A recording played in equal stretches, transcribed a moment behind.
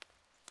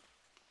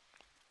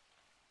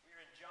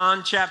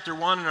On chapter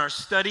 1 in our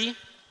study,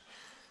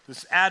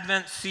 this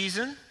Advent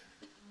season.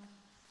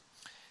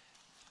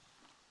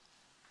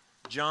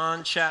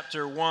 John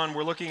chapter 1,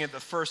 we're looking at the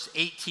first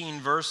 18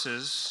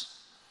 verses,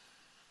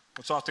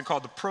 what's often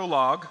called the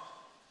prologue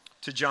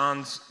to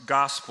John's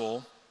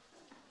gospel.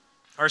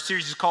 Our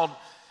series is called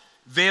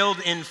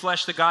Veiled in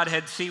Flesh, the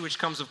Godhead See, which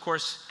comes, of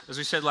course, as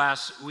we said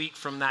last week,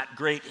 from that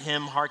great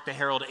hymn, Hark the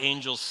Herald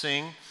Angels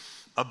Sing,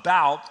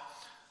 about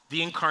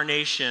the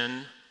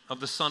incarnation of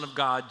the Son of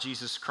God,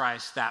 Jesus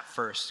Christ, that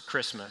first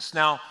Christmas.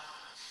 Now,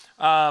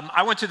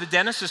 I went to the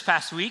dentist this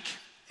past week,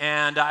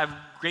 and I have a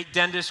great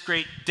dentist,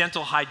 great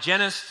dental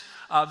hygienist,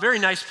 very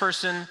nice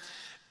person,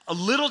 a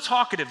little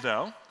talkative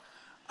though,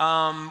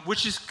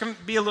 which can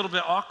be a little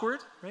bit awkward,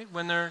 right?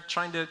 When they're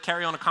trying to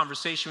carry on a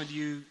conversation with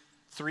you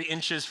 3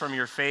 inches from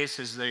your face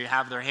as they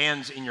have their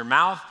hands in your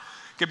mouth.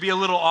 It could be a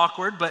little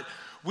awkward, but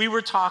we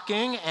were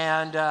talking,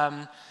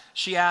 and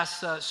she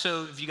asked,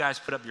 so have you guys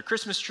put up your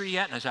Christmas tree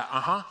yet? And I said,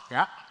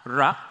 yeah,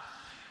 rah.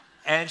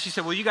 And she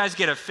said, well, you guys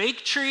get a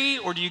fake tree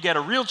or do you get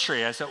a real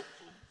tree? I said,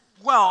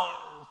 well,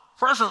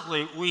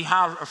 presently we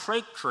have a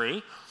fake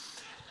tree.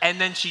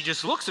 And then she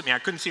just looks at me. I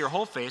couldn't see her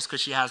whole face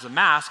because she has a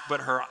mask, but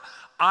her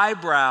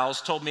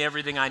eyebrows told me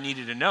everything I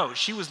needed to know.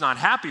 She was not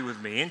happy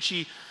with me, and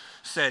she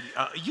said,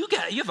 you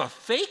have a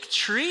fake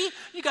tree?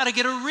 You got to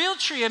get a real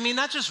tree. I mean,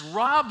 that just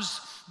robs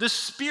the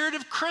spirit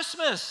of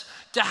Christmas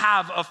to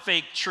have a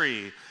fake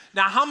tree.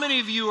 Now, how many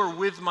of you are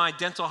with my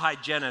dental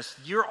hygienist?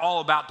 You're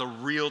all about the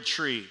real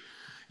tree.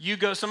 You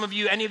go,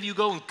 any of you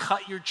go and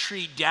cut your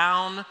tree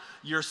down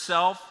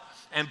yourself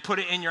and put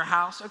it in your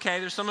house? Okay,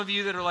 there's some of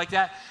you that are like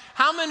that.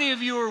 How many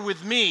of you are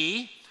with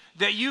me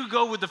that you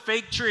go with the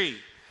fake tree?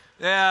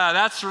 Yeah,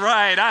 that's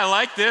right. I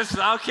like this.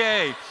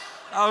 Okay.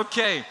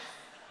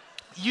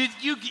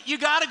 You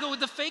got to go with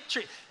the fake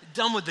tree.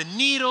 Done with the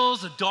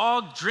needles, the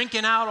dog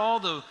drinking out all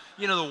the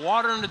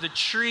water under the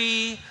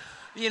tree.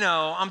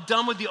 I'm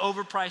done with the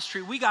overpriced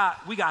tree. We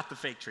got the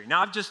fake tree.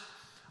 Now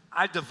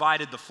I've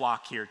divided the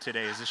flock here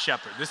today as a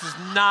shepherd. This is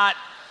not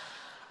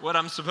what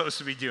I'm supposed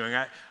to be doing.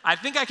 I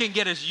think I can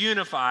get us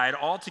unified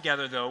all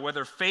together though,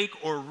 whether fake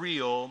or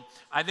real.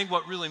 I think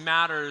what really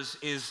matters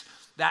is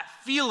that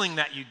feeling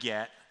that you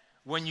get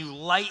when you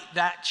light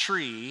that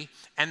tree,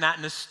 and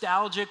that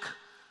nostalgic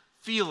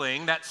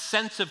feeling, that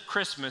sense of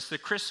Christmas, the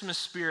Christmas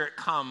spirit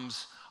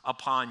comes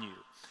upon you.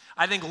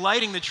 I think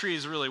lighting the tree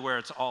is really where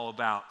it's all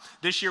about.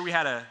 This year we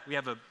have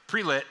a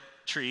pre-lit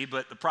tree,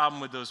 but the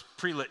problem with those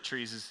pre-lit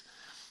trees is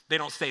they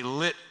don't stay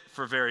lit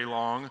for very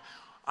long.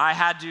 I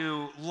had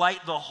to light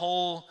the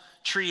whole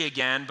tree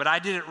again, but I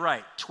did it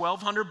right.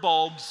 1,200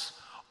 bulbs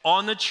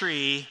on the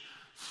tree,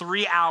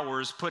 3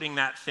 hours putting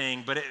that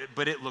thing, but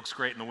it looks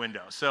great in the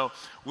window. So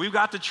we've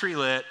got the tree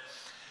lit.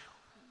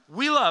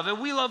 We love it.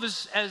 We love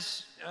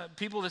as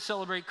people that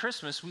celebrate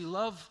Christmas, we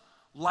love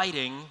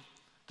lighting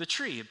the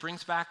tree. It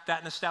brings back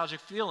that nostalgic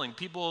feeling.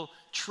 People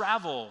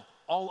travel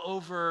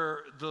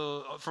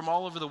from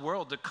all over the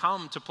world to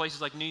come to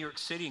places like New York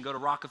City and go to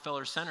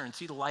Rockefeller Center and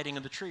see the lighting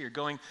of the tree, or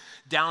going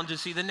down to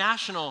see the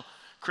national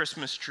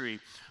Christmas tree.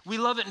 We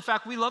love it. In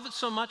fact, we love it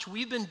so much,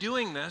 we've been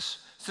doing this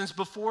since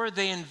before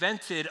they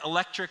invented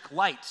electric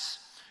lights.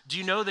 Do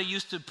you know they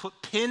used to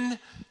pin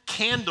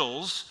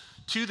candles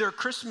to their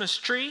Christmas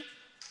tree?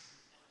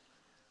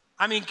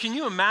 I mean, can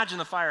you imagine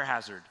the fire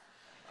hazard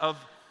of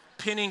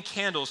pinning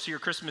candles to your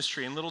Christmas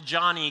tree, and little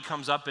Johnny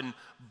comes up and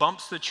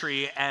bumps the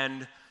tree,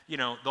 and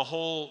the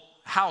whole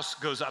house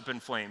goes up in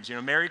flames.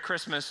 Merry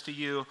Christmas to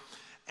you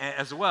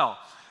as well.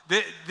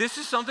 This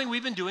is something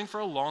we've been doing for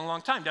a long,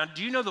 long time. Now,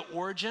 do you know the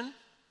origin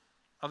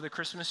of the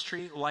Christmas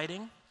tree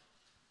lighting?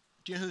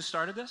 Do you know who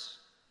started this?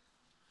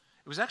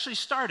 It was actually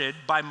started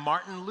by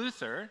Martin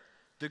Luther,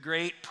 the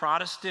great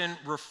Protestant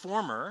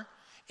reformer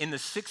in the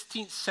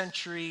 16th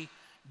century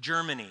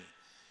Germany.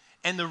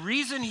 And the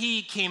reason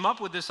he came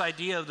up with this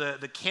idea of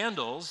the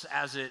candles,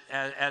 as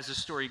the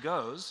story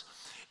goes,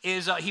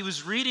 is he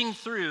was reading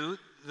through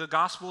the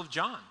Gospel of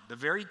John, the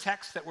very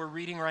text that we're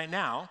reading right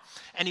now,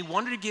 and he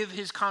wanted to give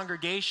his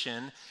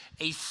congregation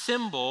a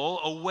symbol,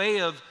 a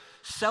way of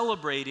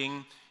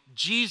celebrating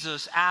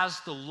Jesus as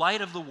the light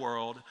of the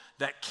world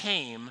that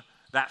came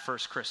that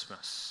first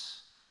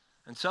Christmas.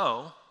 And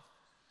so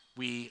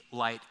we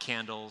light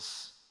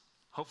candles,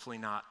 hopefully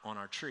not on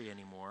our tree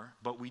anymore,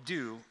 but we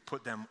do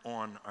put them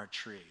on our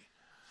tree.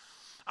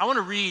 I want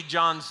to read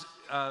John's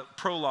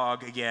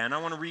prologue again.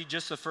 I want to read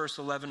just the first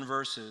 11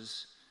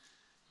 verses.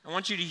 I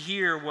want you to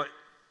hear what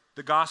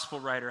the gospel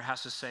writer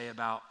has to say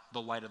about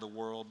the light of the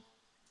world.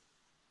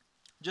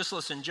 Just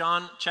listen,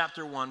 John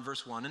chapter 1,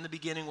 verse 1. In the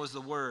beginning was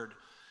the Word,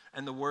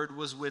 and the Word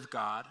was with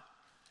God,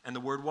 and the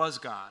Word was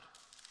God.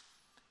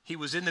 He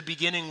was in the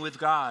beginning with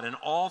God, and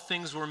all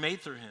things were made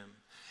through him.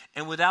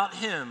 And without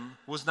him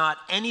was not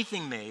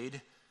anything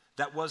made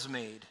that was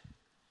made.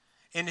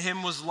 In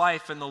him was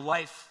life, and the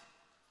life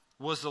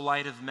was the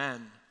light of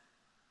men.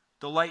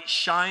 The light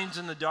shines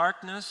in the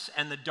darkness,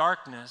 and the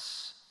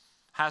darkness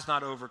has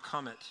not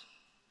overcome it.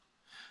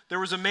 There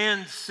was a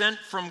man sent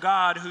from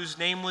God whose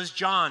name was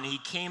John. He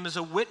came as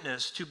a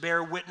witness to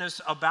bear witness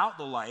about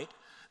the light,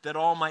 that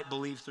all might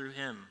believe through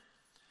him.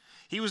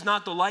 He was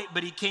not the light,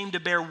 but he came to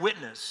bear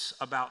witness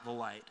about the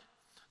light.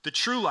 The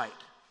true light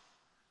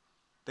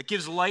that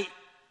gives light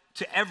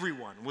to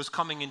everyone was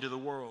coming into the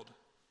world.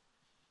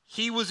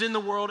 He was in the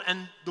world,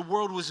 and the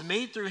world was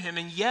made through him,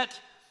 and yet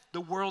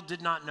the world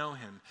did not know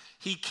him.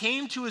 He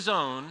came to his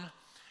own,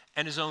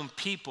 and his own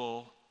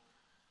people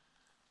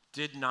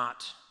did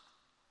not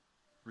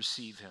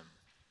receive him.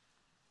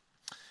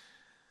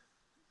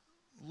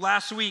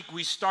 Last week,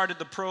 we started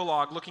the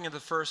prologue looking at the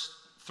first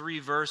 3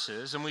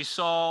 verses, and we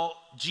saw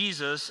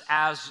Jesus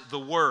as the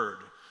Word.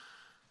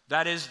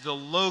 That is the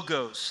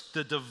Logos,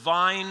 the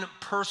divine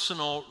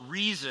personal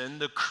reason,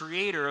 the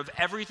creator of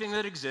everything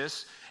that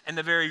exists, and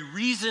the very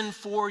reason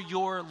for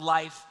your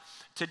life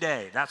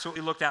today. That's what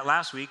we looked at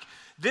last week.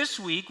 This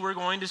week, we're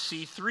going to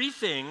see 3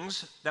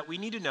 things that we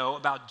need to know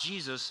about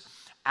Jesus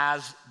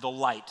as the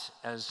light,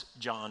 as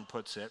John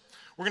puts it.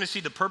 We're going to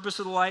see the purpose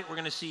of the light. We're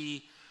going to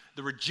see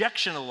the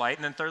rejection of the light.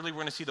 And then thirdly, we're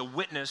going to see the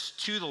witness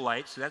to the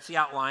light. So that's the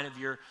outline if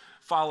you're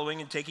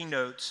following and taking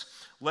notes.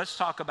 Let's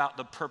talk about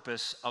the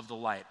purpose of the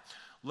light.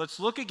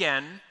 Let's look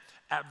again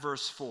at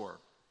verse 4.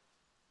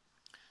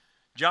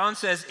 John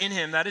says, in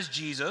him, that is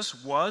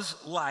Jesus, was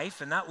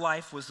life, and that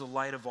life was the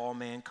light of all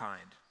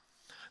mankind.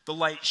 The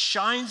light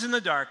shines in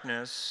the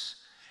darkness,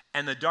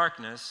 and the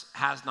darkness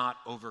has not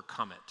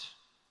overcome it.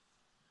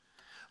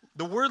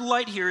 The word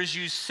light here is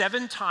used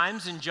 7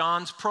 times in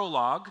John's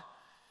prologue.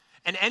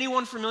 And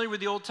anyone familiar with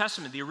the Old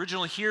Testament, the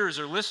original hearers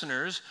or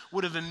listeners,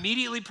 would have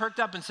immediately perked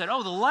up and said,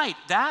 oh, the light,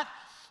 that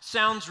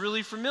sounds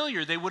really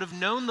familiar. They would have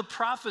known the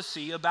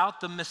prophecy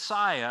about the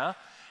Messiah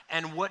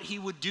and what he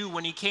would do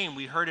when he came.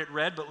 We heard it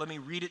read, but let me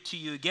read it to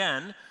you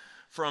again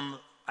from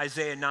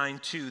Isaiah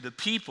 9:2. The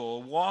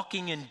people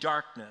walking in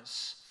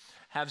darkness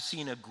have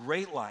seen a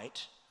great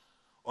light.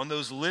 On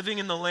those living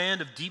in the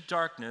land of deep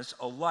darkness,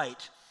 a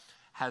light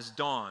has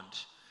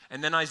dawned.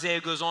 And then Isaiah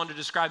goes on to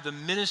describe the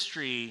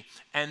ministry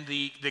and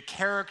the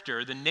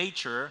character, the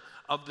nature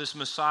of this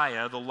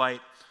Messiah, the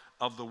light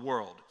of the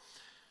world.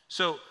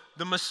 So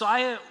the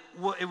Messiah,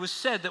 it was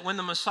said that when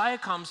the Messiah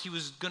comes, he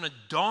was going to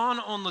dawn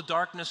on the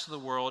darkness of the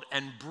world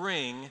and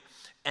bring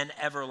an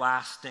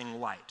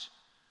everlasting light.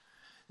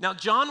 Now,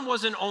 John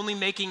wasn't only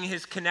making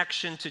his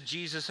connection to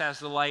Jesus as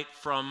the light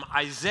from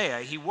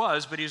Isaiah. He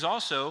was, but he's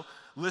also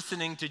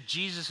listening to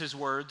Jesus'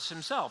 words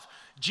himself.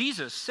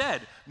 Jesus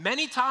said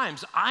many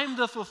times, I'm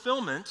the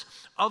fulfillment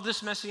of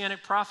this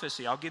messianic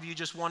prophecy. I'll give you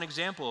just one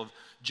example of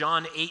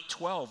John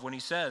 8:12 when he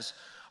says,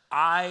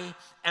 I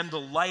am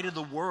the light of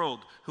the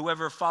world.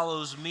 Whoever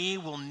follows me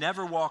will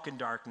never walk in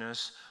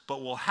darkness,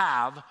 but will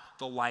have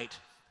the light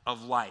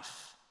of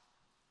life.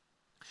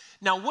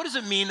 Now, what does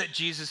it mean that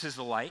Jesus is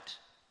the light?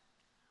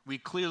 We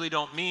clearly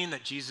don't mean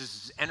that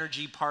Jesus is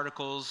energy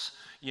particles,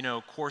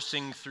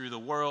 coursing through the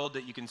world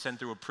that you can send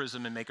through a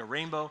prism and make a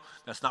rainbow.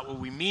 That's not what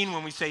we mean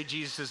when we say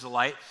Jesus is the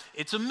light.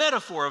 It's a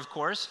metaphor, of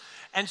course.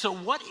 And so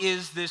what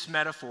is this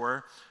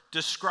metaphor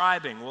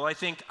describing? Well, I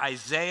think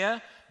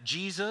Isaiah,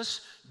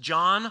 Jesus,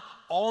 John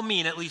all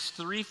mean at least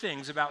 3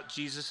 things about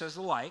Jesus as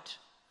the light.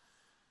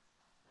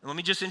 And let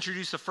me just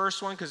introduce the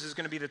first one because this is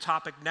going to be the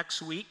topic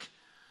next week.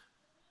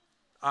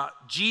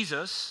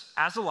 Jesus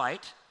as a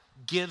light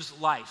gives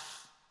life.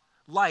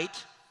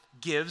 Light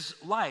gives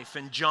life.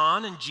 And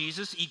John and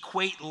Jesus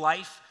equate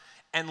life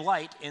and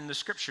light in the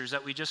scriptures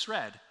that we just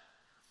read.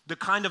 The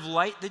kind of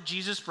light that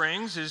Jesus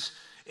brings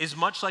is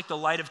much like the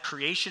light of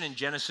creation in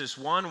Genesis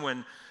 1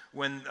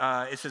 when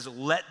it says,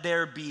 let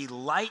there be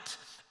light,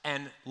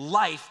 and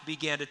life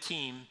began to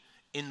teem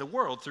in the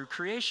world through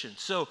creation.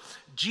 So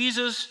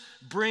Jesus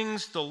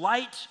brings the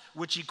light,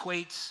 which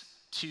equates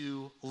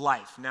to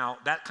life. Now,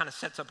 that kind of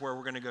sets up where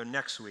we're going to go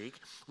next week.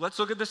 Let's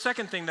look at the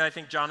second thing that I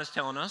think John is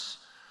telling us.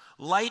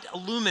 Light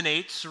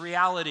illuminates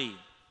reality.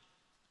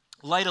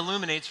 Light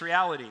illuminates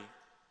reality.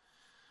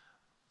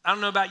 I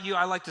don't know about you,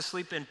 I like to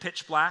sleep in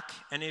pitch black.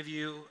 Any of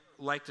you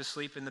like to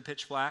sleep in the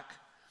pitch black?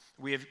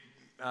 We have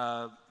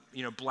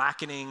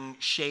blackening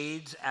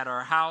shades at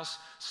our house.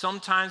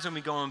 Sometimes when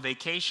we go on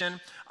vacation,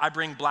 I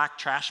bring black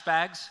trash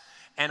bags,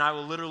 and I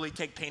will literally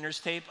take painter's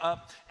tape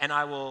up, and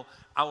I will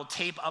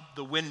tape up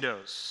the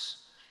windows.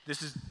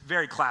 This is a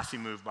very classy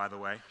move, by the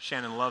way.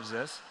 Shannon loves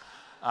this.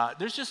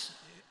 There's just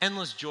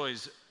endless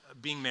joys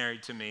being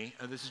married to me.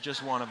 This is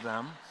just one of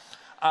them.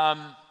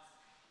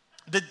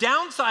 The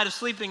downside of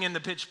sleeping in the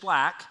pitch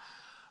black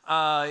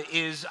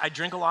is I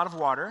drink a lot of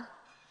water,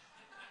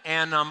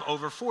 and I'm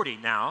over 40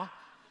 now,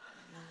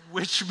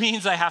 which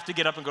means I have to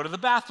get up and go to the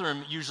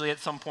bathroom, usually at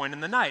some point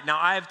in the night. Now,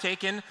 I have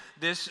taken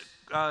this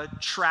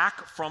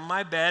track from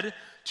my bed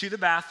to the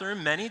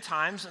bathroom many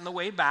times on the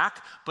way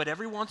back, but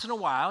every once in a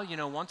while,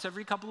 once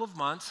every couple of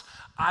months,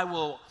 I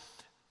will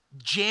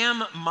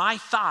jam my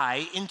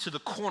thigh into the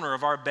corner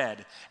of our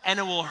bed, and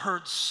it will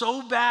hurt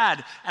so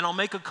bad, and I'll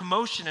make a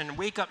commotion and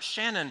wake up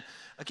Shannon.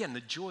 Again, the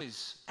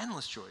joys,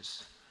 endless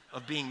joys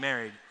of being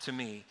married to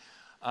me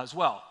as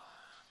well.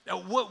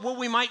 Now, what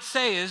we might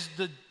say is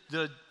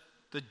the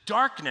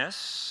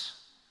darkness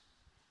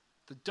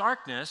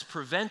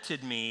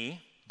prevented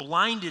me,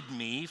 blinded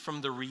me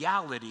from the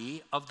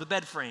reality of the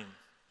bed frame.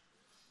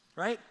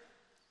 right?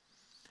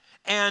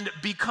 And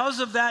because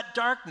of that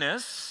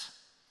darkness,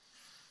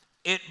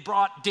 it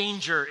brought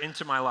danger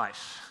into my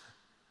life.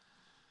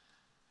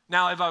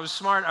 Now, if I was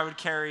smart, I would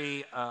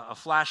carry a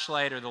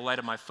flashlight or the light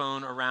of my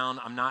phone around.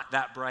 I'm not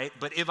that bright.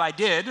 But if I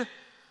did,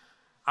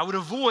 I would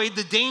avoid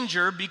the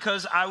danger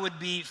because I would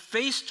be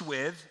faced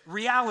with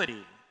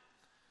reality.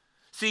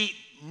 See,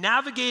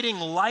 navigating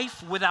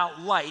life without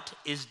light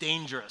is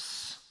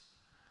dangerous.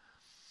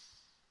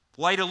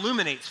 Light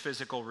illuminates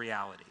physical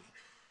reality.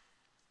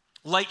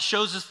 Light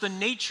shows us the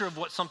nature of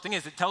what something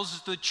is. It tells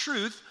us the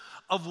truth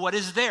of what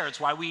is there. It's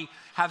why we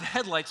have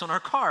headlights on our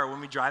car when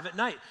we drive at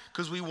night,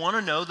 because we want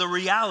to know the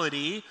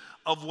reality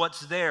of what's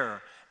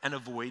there and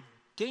avoid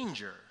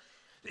danger.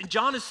 And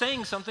John is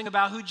saying something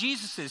about who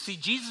Jesus is. See,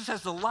 Jesus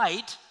as the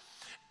light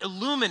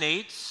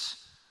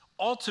illuminates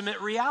ultimate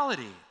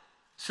reality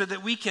so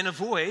that we can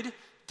avoid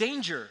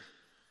danger.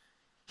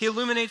 He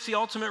illuminates the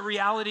ultimate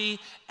reality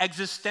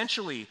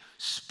existentially,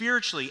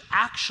 spiritually,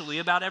 actually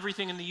about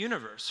everything in the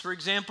universe. For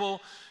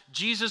example,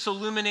 Jesus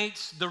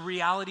illuminates the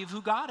reality of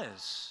who God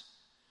is.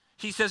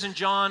 He says in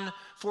John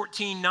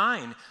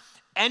 14:9,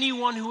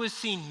 anyone who has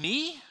seen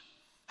me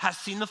has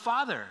seen the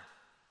Father.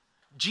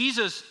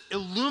 Jesus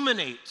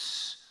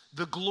illuminates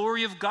the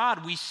glory of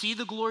God. We see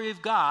the glory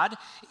of God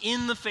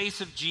in the face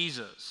of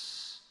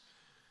Jesus.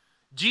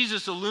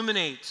 Jesus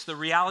illuminates the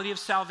reality of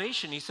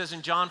salvation. He says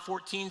in John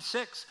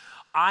 14:6,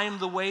 I am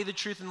the way, the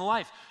truth, and the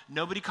life.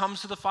 Nobody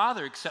comes to the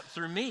Father except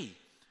through me.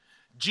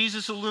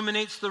 Jesus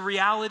illuminates the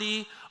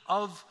reality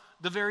of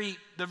the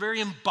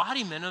very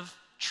embodiment of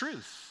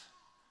truth.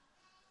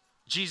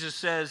 Jesus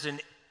says in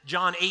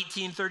John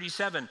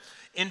 18:37,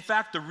 in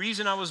fact, the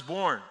reason I was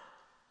born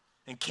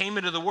and came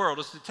into the world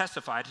is to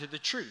testify to the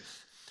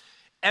truth.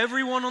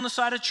 Everyone on the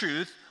side of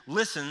truth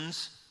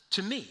listens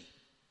to me.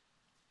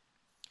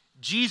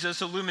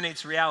 Jesus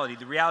illuminates reality,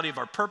 the reality of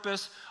our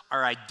purpose,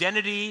 our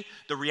identity,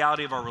 the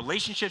reality of our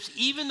relationships,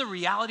 even the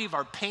reality of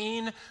our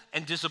pain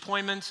and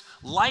disappointments,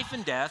 life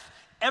and death.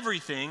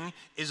 Everything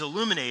is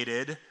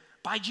illuminated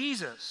by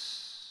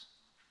Jesus.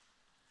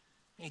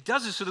 And he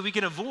does this so that we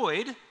can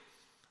avoid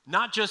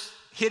not just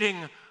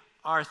hitting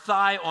our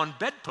thigh on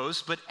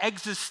bedposts, but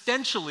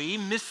existentially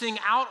missing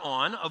out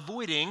on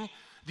avoiding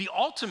the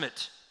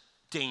ultimate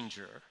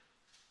danger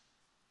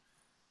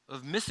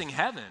of missing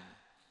heaven,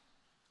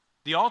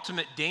 the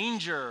ultimate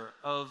danger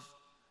of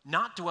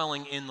not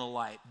dwelling in the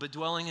light, but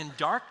dwelling in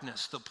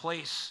darkness, the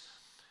place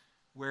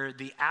where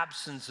the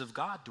absence of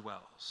God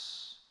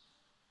dwells.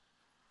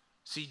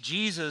 See,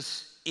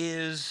 Jesus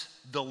is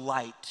the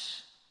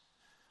light.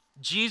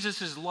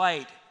 Jesus'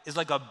 light is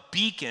like a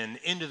beacon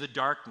into the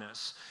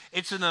darkness.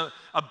 It's a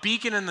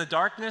beacon in the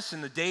darkness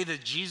in the day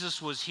that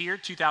Jesus was here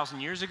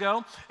 2,000 years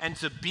ago, and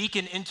it's a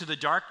beacon into the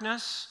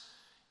darkness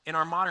in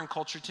our modern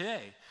culture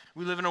today.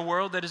 We live in a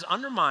world that has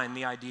undermined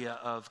the idea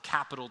of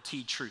capital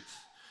T truth.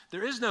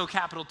 There is no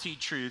capital T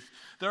truth.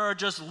 There are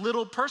just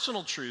little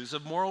personal truths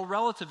of moral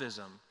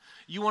relativism.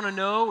 You want to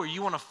know or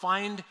you want to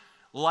find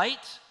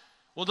light?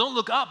 Well, don't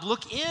look up,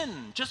 look in.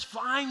 Just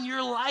find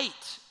your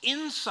light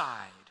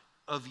inside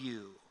of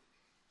you.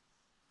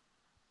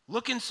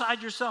 Look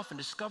inside yourself and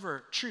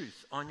discover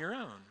truth on your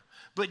own.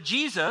 But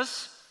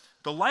Jesus,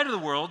 the light of the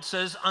world,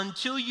 says,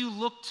 until you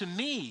look to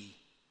me,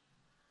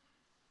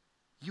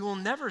 you will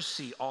never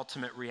see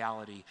ultimate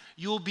reality.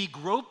 You will be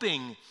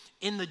groping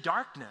in the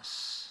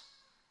darkness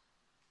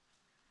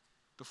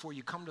before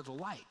you come to the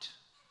light.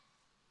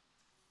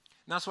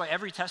 And that's why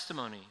every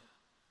testimony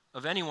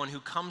of anyone who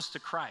comes to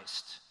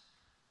Christ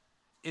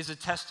is a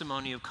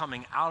testimony of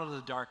coming out of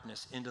the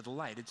darkness into the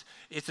light.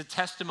 It's a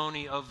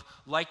testimony of,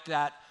 like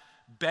that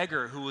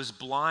beggar who was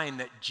blind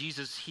that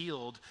Jesus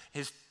healed.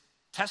 His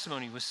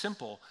testimony was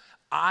simple.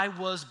 I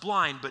was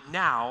blind, but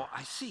now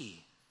I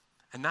see.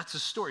 And that's a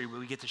story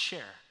we get to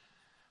share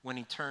when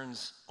he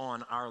turns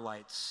on our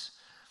lights.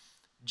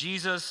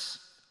 Jesus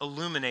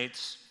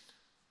illuminates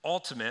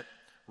ultimate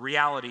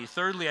reality.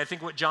 Thirdly, I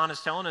think what John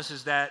is telling us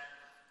is that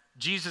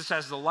Jesus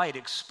as the light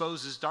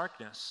exposes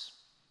darkness.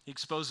 He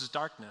exposes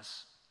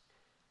darkness.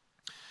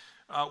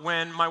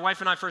 When my wife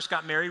and I first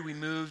got married, we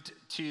moved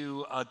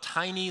to a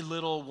tiny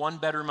little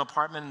one-bedroom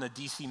apartment in the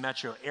DC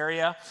metro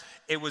area.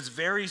 It was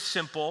very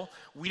simple.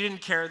 We didn't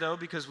care, though,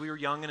 because we were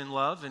young and in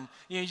love, and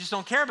you just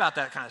don't care about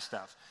that kind of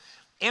stuff.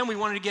 And we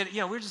wanted to get,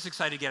 we were just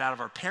excited to get out of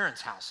our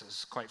parents'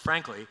 houses, quite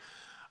frankly.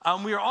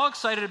 We were all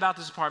excited about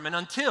this apartment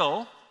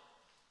until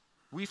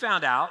we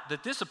found out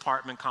that this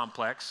apartment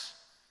complex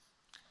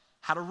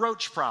had a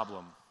roach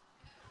problem.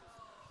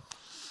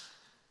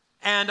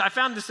 And I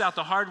found this out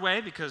the hard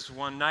way because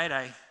one night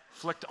I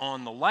flicked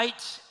on the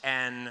light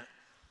and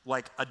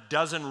like a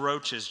dozen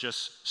roaches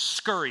just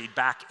scurried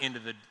back into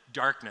the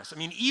darkness. I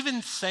mean,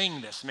 even saying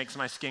this makes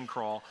my skin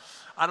crawl.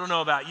 I don't know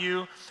about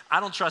you.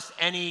 I don't trust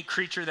any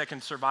creature that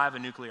can survive a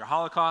nuclear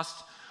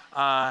holocaust,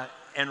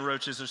 and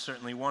roaches are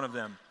certainly one of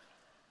them.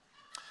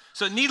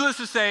 So needless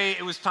to say,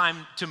 it was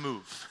time to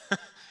move.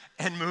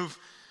 And move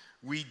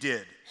we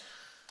did.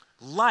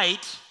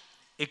 Light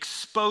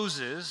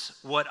exposes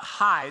what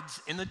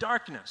hides in the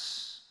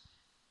darkness.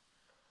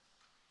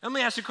 Let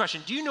me ask you a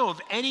question. Do you know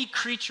of any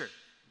creature,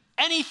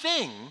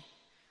 anything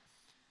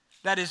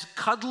that is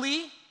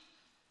cuddly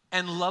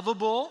and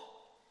lovable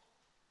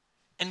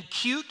and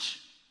cute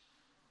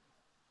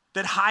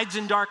that hides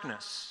in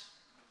darkness?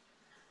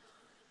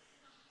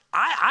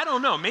 I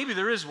don't know. Maybe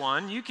there is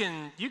one. You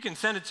can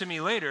send it to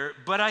me later.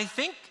 But I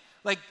think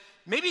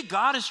maybe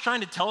God is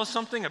trying to tell us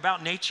something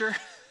about nature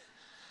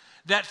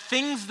that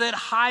things that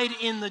hide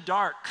in the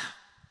dark,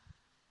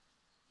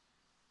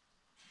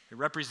 it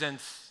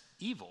represents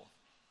evil.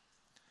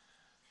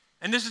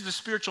 And this is the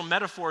spiritual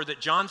metaphor that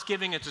John's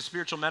giving. It's a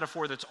spiritual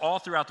metaphor that's all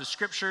throughout the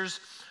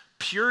scriptures.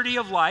 Purity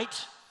of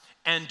light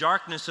and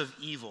darkness of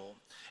evil.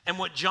 And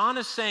what John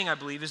is saying, I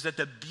believe, is that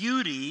the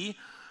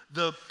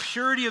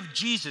purity of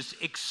Jesus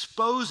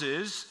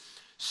exposes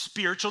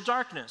spiritual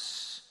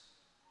darkness.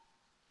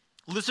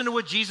 Listen to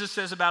what Jesus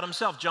says about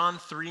himself, John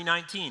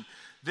 3:19.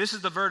 This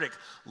is the verdict.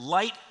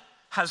 Light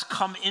has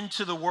come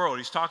into the world.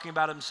 He's talking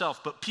about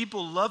himself. But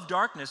people love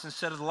darkness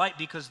instead of the light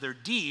because their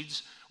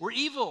deeds were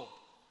evil.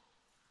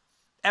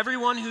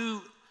 Everyone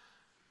who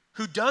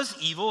does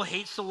evil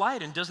hates the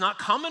light and does not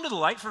come into the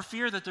light for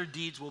fear that their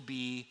deeds will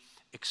be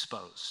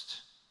exposed.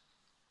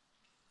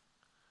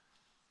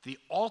 The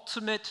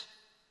ultimate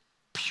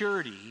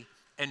purity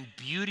and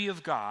beauty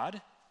of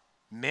God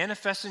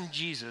manifest in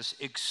Jesus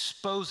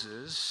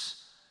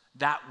exposes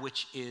that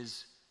which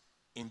is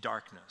in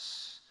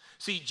darkness.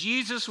 See,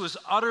 Jesus was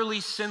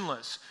utterly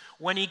sinless.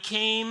 When he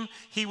came,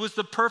 he was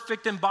the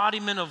perfect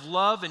embodiment of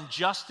love and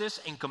justice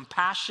and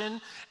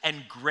compassion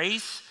and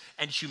grace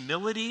and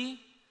humility.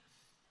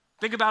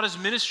 Think about his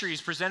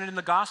ministries presented in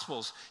the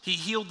Gospels. He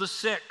healed the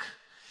sick.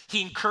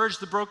 He encouraged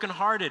the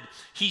brokenhearted.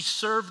 He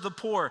served the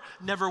poor.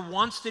 Never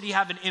once did he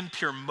have an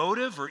impure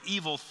motive or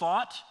evil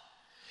thought.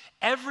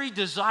 Every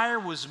desire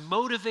was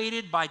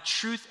motivated by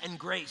truth and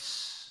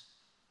grace.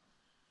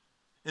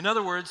 In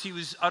other words, he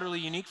was utterly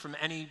unique from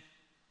any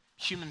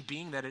human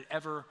being that had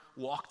ever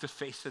walked the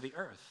face of the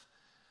earth,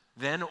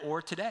 then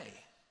or today.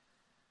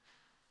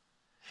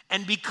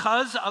 And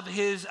because of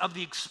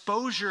the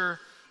exposure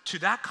to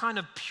that kind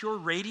of pure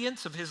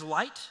radiance of his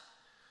light,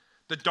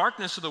 the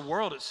darkness of the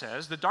world, it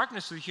says, the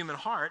darkness of the human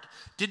heart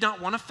did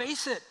not want to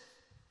face it.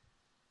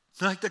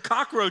 Like the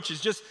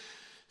cockroaches just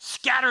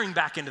scattering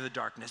back into the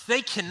darkness.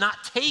 They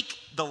cannot take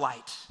the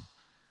light.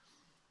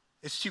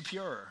 It's too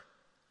pure.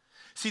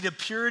 See, the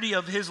purity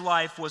of his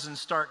life was in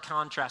stark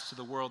contrast to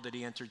the world that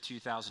he entered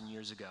 2,000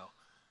 years ago,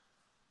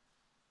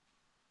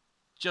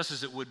 just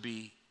as it would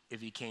be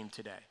if he came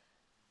today.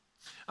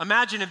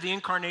 Imagine if the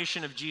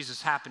incarnation of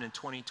Jesus happened in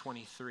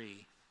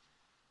 2023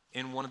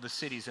 in one of the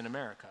cities in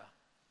America.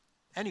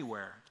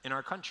 Anywhere in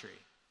our country,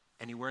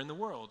 anywhere in the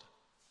world.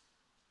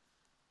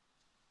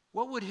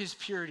 What would his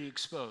purity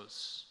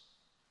expose?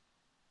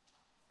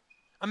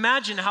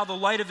 Imagine how the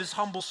light of his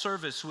humble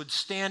service would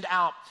stand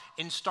out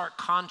in stark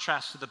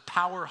contrast to the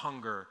power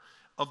hunger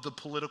of the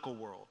political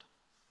world.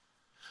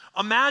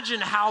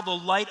 Imagine how the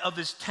light of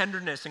his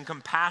tenderness and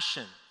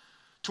compassion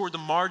toward the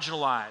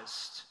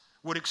marginalized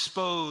would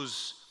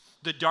expose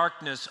the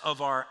darkness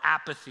of our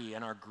apathy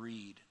and our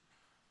greed.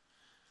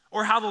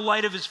 Or how the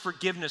light of his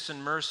forgiveness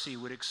and mercy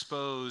would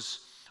expose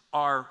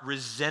our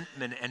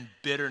resentment and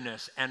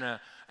bitterness and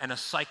a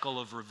cycle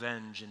of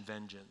revenge and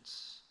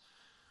vengeance.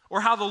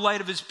 Or how the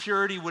light of his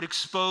purity would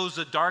expose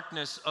the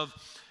darkness of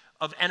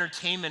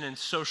entertainment and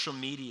social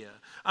media.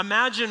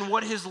 Imagine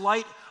what his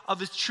light of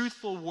his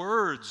truthful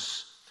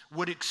words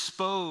would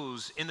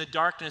expose in the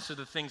darkness of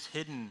the things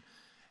hidden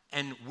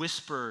and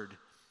whispered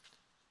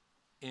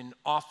in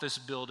office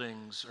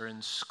buildings or in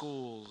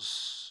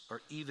schools or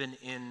even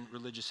in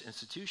religious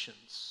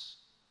institutions.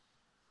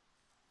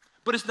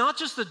 But it's not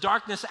just the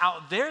darkness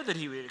out there that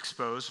he would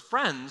expose.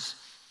 Friends,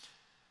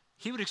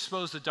 he would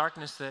expose the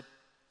darkness that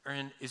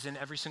is in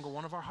every single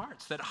one of our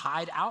hearts, that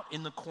hide out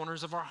in the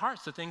corners of our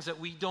hearts, the things that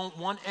we don't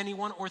want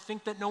anyone or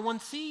think that no one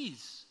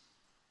sees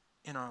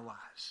in our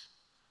lives.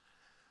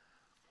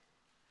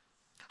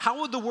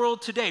 How would the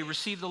world today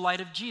receive the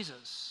light of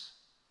Jesus?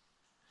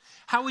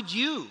 How would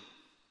you,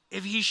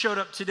 if he showed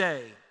up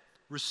today,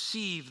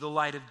 receive the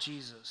light of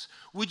Jesus?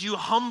 Would you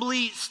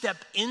humbly step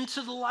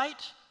into the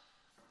light,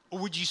 or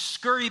would you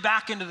scurry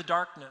back into the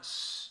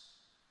darkness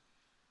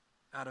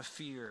out of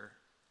fear,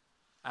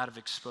 out of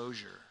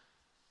exposure?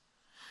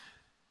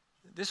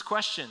 This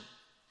question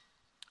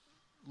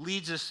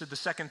leads us to the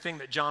second thing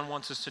that John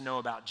wants us to know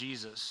about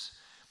Jesus.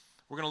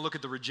 We're going to look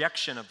at the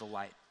rejection of the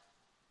light.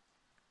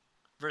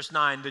 Verse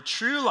 9, the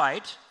true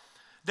light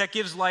that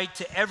gives light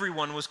to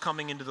everyone was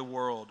coming into the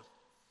world.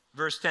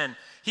 Verse 10,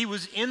 he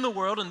was in the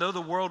world, and though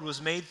the world was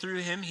made through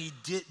him,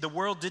 the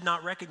world did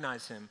not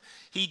recognize him.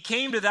 He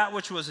came to that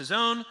which was his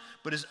own,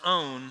 but his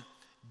own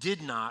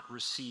did not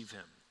receive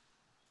him.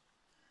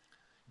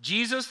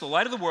 Jesus, the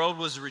light of the world,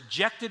 was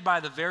rejected by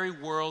the very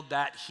world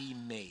that he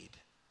made.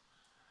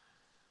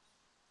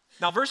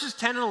 Now, verses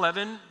 10 and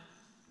 11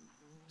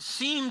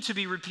 seem to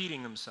be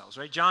repeating themselves,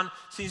 right? John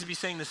seems to be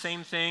saying the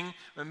same thing,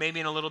 but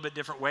maybe in a little bit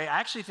different way. I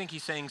actually think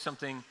he's saying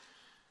something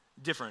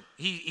different.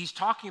 He's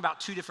talking about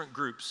two different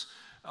groups.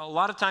 A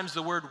lot of times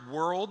the word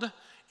world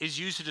is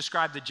used to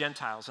describe the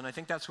Gentiles, and I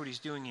think that's what he's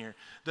doing here.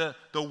 The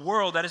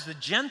world, that is the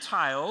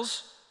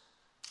Gentiles,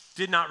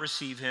 did not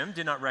receive him,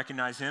 did not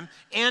recognize him,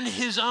 and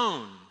his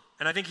own.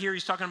 And I think here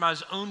he's talking about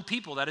his own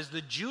people, that is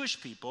the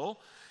Jewish people,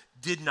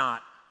 did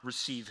not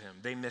receive him.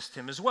 They missed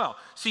him as well.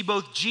 See,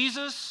 both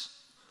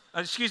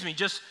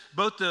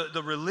both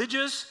the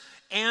religious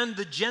and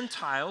the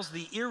Gentiles,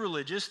 the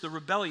irreligious, the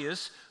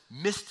rebellious,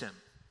 missed him.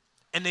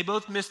 And they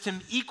both missed him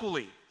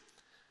equally.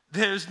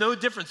 There's no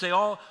difference. They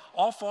all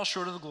fall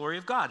short of the glory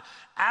of God.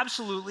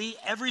 Absolutely,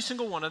 every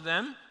single one of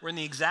them were in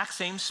the exact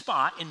same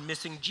spot in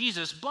missing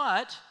Jesus,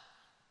 but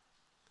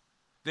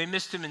they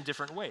missed him in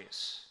different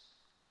ways.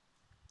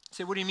 You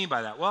say, what do you mean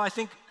by that? Well, I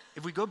think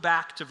if we go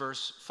back to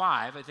verse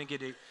 5, I think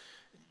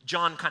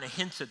John kind of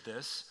hints at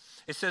this.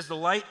 It says, the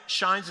light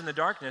shines in the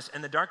darkness,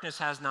 and the darkness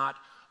has not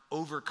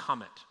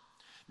overcome it.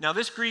 Now,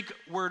 this Greek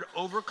word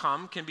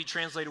overcome can be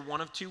translated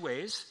one of two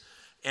ways,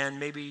 and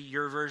maybe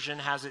your version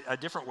has it a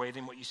different way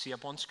than what you see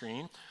up on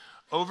screen.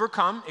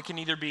 Overcome, it can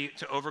either be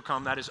to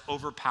overcome, that is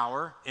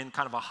overpower in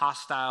kind of a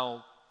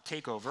hostile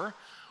takeover,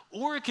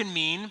 or it can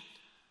mean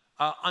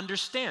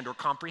understand or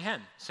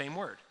comprehend, same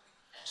word.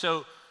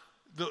 So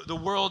the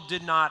world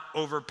did not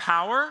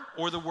overpower,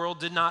 or the world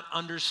did not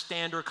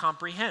understand or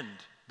comprehend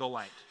the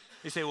light.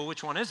 They say, well,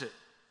 which one is it?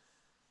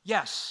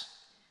 Yes,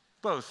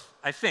 both,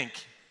 I think,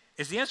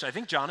 is the answer. I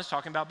think John is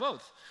talking about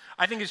both.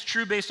 I think it's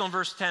true based on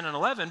verse 10 and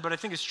 11, but I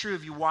think it's true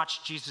if you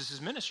watch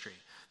Jesus' ministry.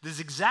 This is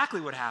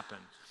exactly what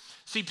happened.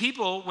 See,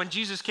 people, when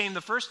Jesus came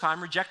the first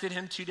time, rejected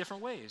him two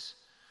different ways.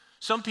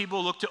 Some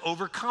people looked to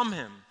overcome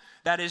him,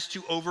 that is,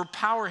 to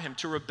overpower him,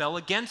 to rebel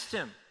against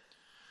him,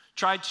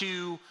 tried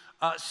to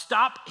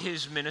stop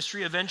his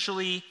ministry,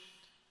 eventually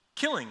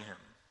killing him.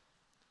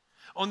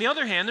 On the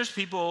other hand, there's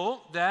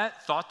people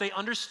that thought they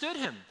understood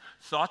him,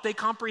 thought they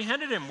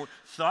comprehended him,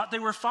 thought they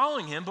were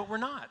following him, but were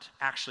not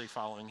actually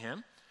following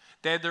him.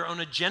 They had their own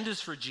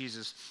agendas for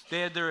Jesus.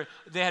 They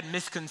had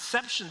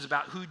misconceptions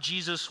about who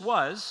Jesus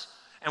was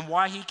and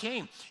why he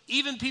came.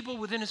 Even people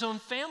within his own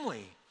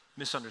family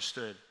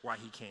misunderstood why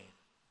he came.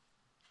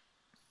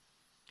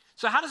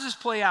 So how does this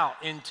play out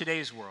in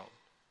today's world?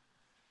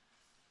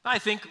 I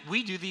think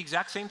we do the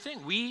exact same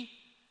thing. We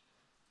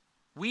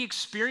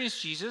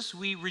experience Jesus,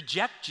 we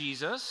reject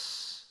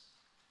Jesus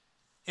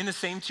in the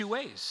same two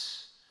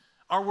ways.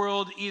 Our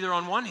world either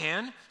on one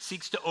hand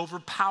seeks to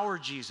overpower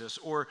Jesus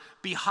or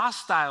be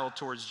hostile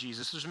towards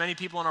Jesus. There's many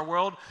people in our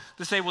world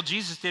that say, well,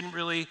 Jesus didn't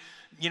really,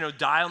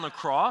 die on the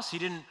cross. He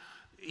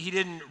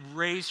didn't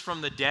raise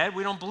from the dead.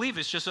 We don't believe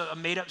it's just a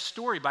made-up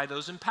story by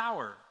those in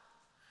power.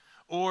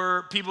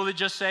 Or people that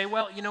just say,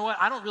 well, you know what?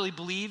 I don't really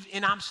believe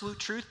in absolute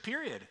truth,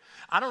 period.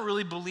 I don't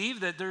really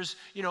believe that there's,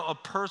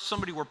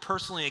 somebody we're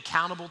personally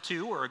accountable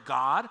to or a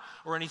God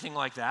or anything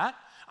like that.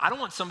 I don't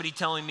want somebody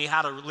telling me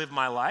how to live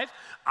my life.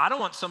 I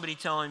don't want somebody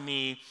telling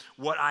me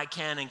what I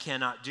can and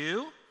cannot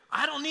do.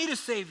 I don't need a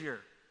savior.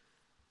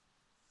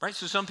 Right?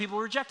 So some people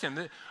reject him.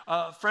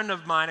 A friend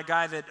of mine, a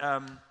guy that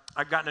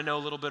I've gotten to know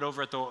a little bit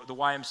over at the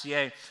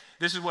YMCA,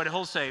 this is what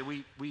he'll say.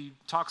 We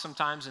talk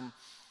sometimes, and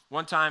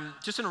one time,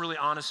 just in a really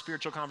honest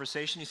spiritual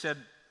conversation, he said,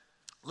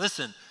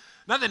 listen,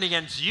 nothing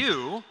against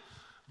you,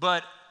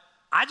 but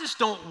I just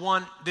don't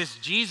want this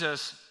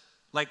Jesus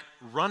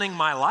running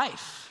my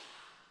life.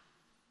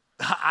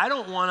 I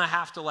don't want to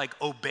have to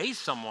obey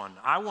someone.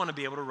 I want to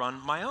be able to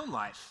run my own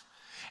life.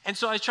 And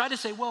so I tried to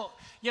say, well,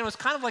 it's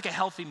kind of like a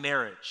healthy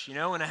marriage. In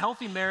a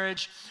healthy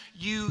marriage,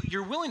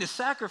 you're willing to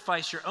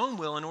sacrifice your own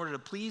will in order to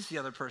please the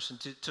other person,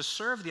 to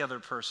serve the other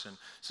person.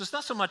 So it's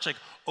not so much like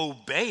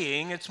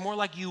obeying, it's more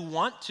like you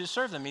want to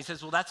serve them. He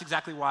says, well, that's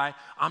exactly why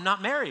I'm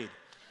not married.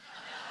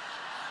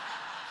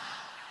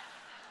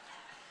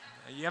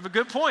 You have a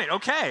good point.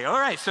 Okay, all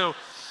right. So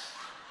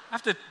I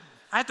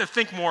have to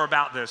think more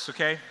about this,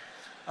 okay?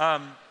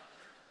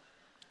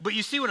 But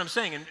you see what I'm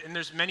saying, and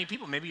there's many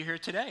people, maybe you're here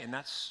today, and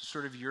that's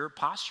sort of your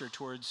posture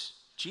towards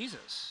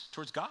Jesus,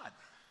 towards God.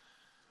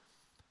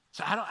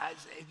 So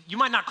you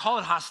might not call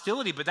it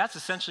hostility, but that's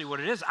essentially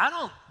what it is. I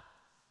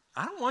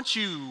don't want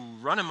you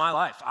running my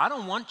life. I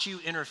don't want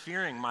you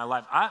interfering in my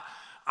life.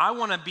 I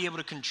want to be able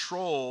to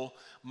control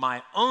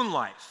my own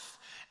life.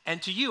 And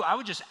to you, I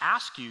would just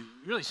ask you,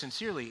 really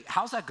sincerely,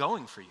 how's that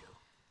going for you?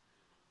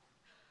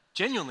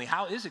 Genuinely,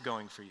 how is it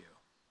going for you?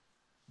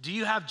 Do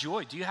you have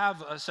joy? Do you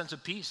have a sense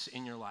of peace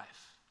in your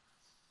life?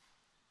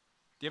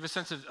 Do you have a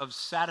sense of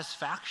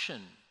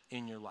satisfaction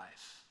in your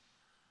life?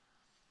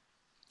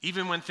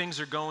 Even when things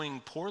are going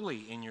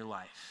poorly in your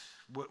life,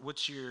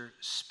 what's your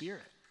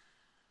spirit?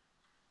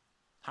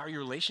 How are your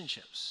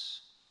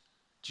relationships?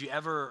 Are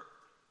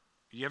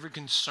you ever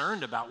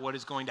concerned about what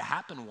is going to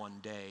happen one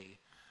day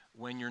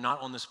when you're not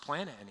on this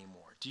planet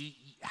anymore?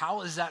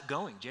 How is that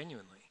going,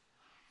 genuinely?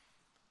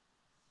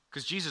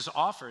 Because Jesus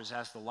offers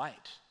as the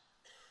light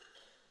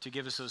to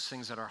give us those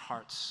things that our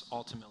hearts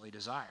ultimately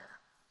desire.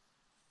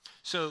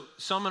 So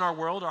some in our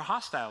world are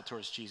hostile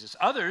towards Jesus.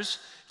 Others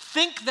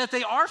think that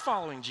they are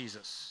following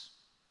Jesus.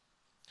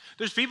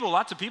 There's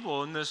lots of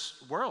people in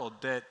this world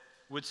that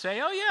would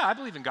say, oh yeah, I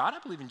believe in God, I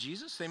believe in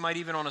Jesus. They might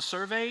even on a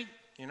survey,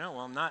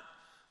 well, I'm not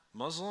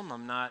Muslim,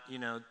 I'm not,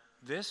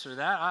 this or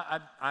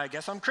that. I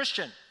guess I'm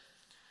Christian.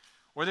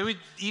 Or they would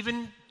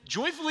even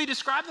joyfully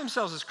describe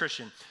themselves as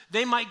Christian.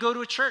 They might go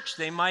to a church.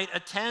 They might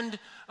attend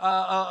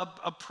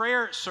a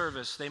prayer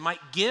service. They might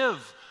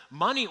give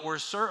money or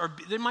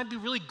they might be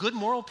really good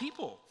moral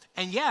people.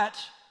 And yet,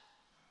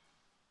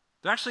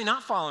 they're actually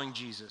not following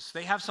Jesus.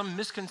 They have some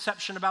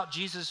misconception about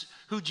Jesus,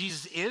 who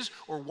Jesus is,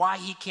 or why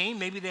he came.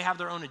 Maybe they have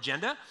their own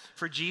agenda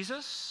for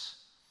Jesus.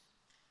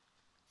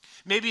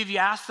 Maybe if you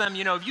ask them,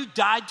 if you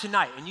died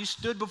tonight and you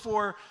stood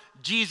before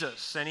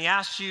Jesus and he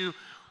asked you,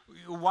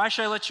 why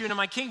should I let you into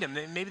my kingdom?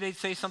 Maybe they'd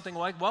say something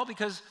like, well,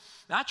 because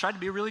I tried to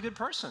be a really good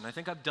person. I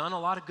think I've done a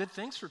lot of good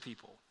things for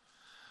people.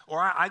 Or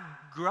I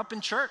grew up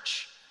in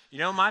church.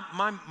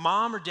 My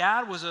mom or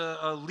dad was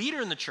a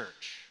leader in the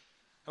church.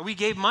 And we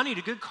gave money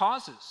to good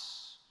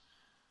causes.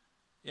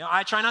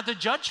 I try not to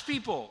judge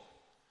people.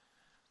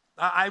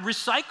 I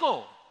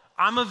recycle.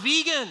 I'm a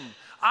vegan.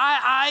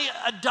 I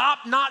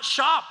adopt, not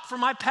shop for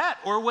my pet,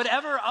 or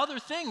whatever other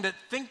thing that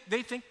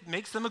they think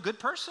makes them a good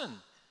person.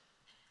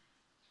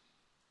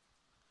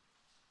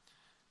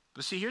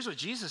 But see, here's what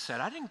Jesus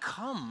said. I didn't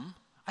come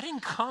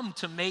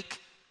to make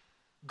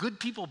good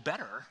people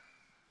better.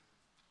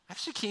 I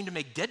actually came to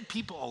make dead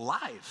people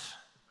alive.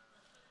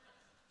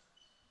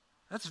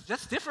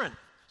 That's different.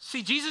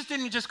 See, Jesus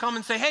didn't just come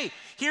and say, hey,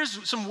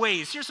 here's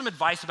some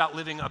advice about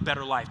living a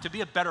better life, to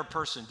be a better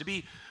person, to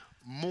be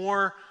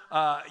more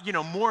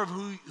of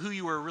who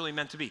you were really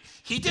meant to be.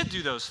 He did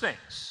do those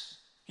things.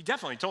 He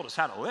definitely told us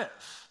how to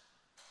live.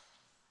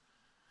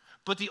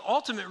 But the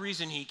ultimate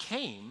reason he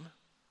came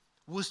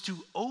was to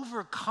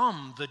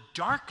overcome the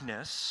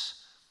darkness,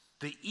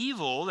 the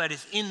evil that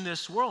is in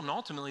this world, and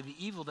ultimately the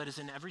evil that is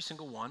in every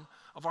single one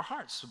of our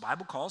hearts. The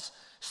Bible calls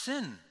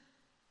sin.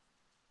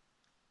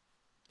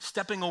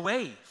 Stepping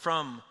away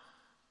from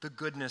the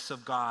goodness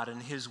of God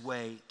and his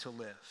way to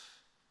live.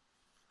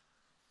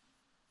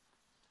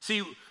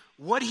 See,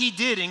 what he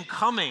did in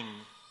coming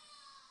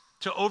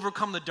to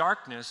overcome the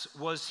darkness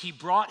was he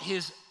brought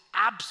his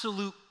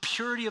absolute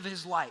purity of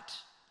his light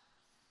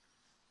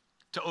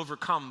to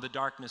overcome the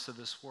darkness of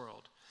this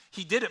world.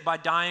 He did it by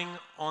dying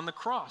on the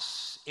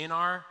cross in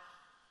our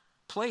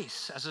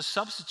place as a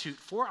substitute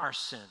for our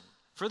sin,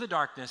 for the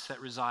darkness that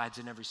resides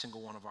in every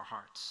single one of our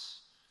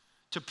hearts,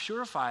 to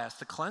purify us,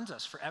 to cleanse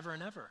us forever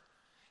and ever.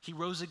 He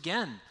rose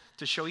again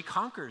to show he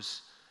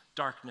conquers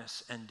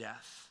darkness and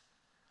death.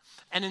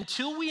 And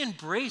until we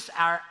embrace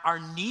our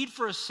need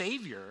for a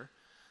Savior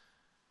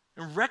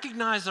and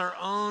recognize our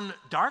own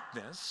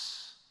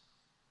darkness,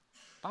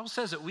 the Bible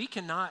says that we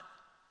cannot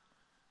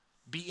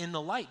be in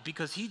the light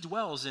because he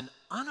dwells in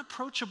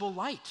unapproachable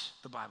light,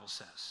 the Bible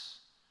says.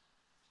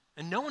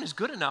 And no one is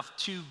good enough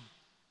to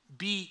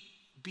be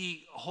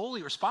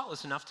holy or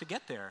spotless enough to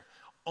get there.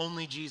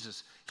 Only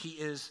Jesus. He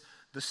is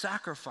the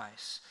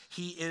sacrifice.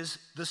 He is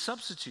the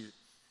substitute.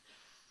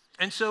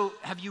 And so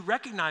have you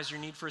recognized your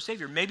need for a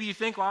Savior? Maybe you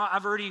think, well,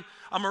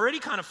 I'm already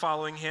kind of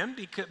following him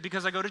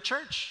because I go to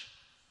church.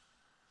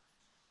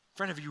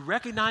 Friend, have you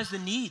recognized the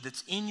need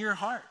that's in your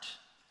heart?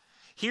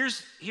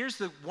 Here's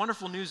the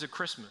wonderful news of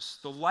Christmas.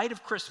 The light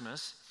of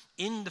Christmas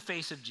in the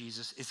face of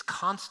Jesus is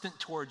constant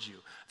towards you.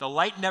 The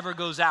light never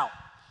goes out.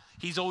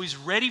 He's always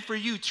ready for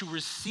you to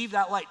receive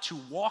that light, to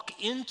walk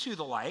into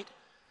the light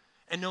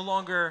and no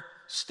longer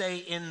stay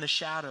in the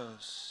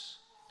shadows.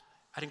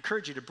 I'd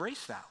encourage you to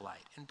embrace that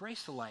light.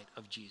 Embrace the light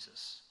of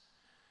Jesus.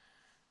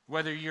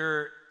 Whether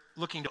you're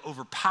looking to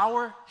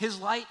overpower his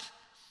light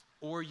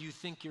or you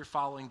think you're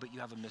following but you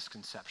have a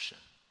misconception.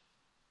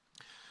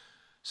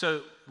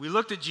 So we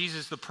looked at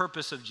Jesus, the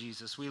purpose of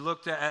Jesus. We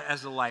looked at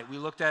as the light. We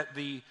looked at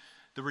the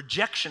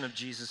rejection of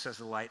Jesus as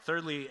the light.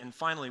 Thirdly and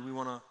finally, we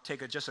want to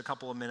take just a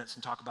couple of minutes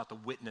and talk about the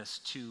witness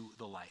to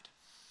the light.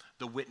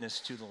 The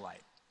witness to the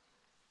light.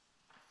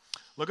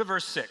 Look at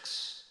verse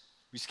 6.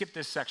 We skipped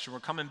this section. We're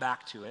coming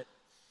back to it.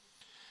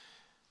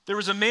 There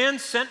was a man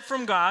sent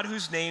from God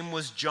whose name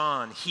was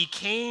John. He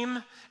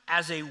came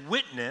as a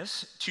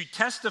witness to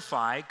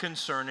testify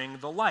concerning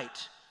the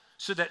light,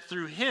 so that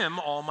through him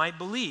all might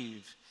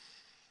believe.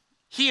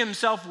 He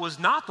himself was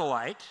not the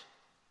light.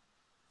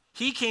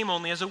 He came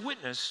only as a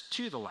witness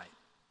to the light.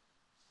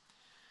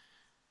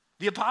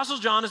 The Apostle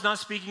John is not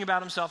speaking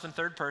about himself in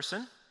third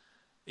person.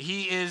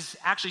 He is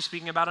actually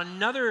speaking about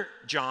another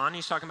John.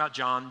 He's talking about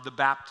John the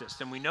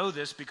Baptist. And we know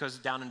this because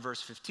down in verse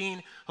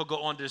 15, he'll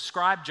go on to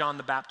describe John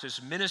the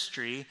Baptist's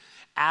ministry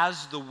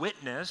as the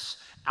witness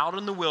out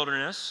in the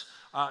wilderness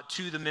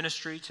to the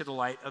ministry to the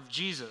light of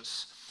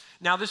Jesus.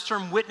 Now, this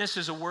term witness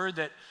is a word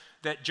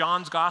that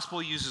John's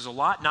gospel uses a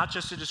lot, not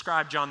just to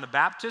describe John the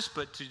Baptist,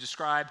 but to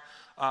describe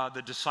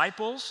the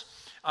disciples.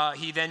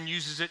 He then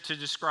uses it to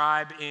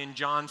describe in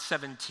John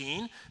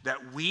 17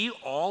 that we,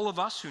 all of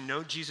us who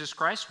know Jesus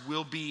Christ,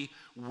 will be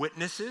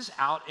witnesses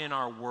out in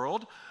our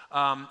world.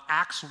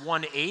 Acts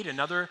 1:8,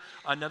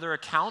 another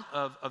account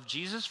of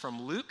Jesus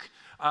from Luke,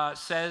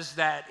 says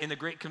that in the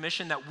Great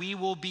Commission that we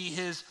will be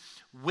his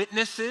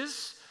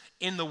witnesses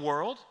in the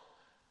world.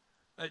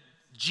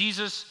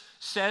 Jesus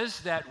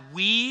says that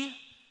we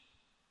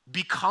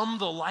become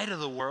the light of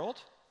the world.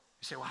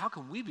 You say, well, how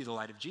can we be the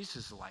light if Jesus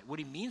is the light? What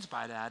he means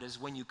by that is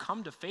when you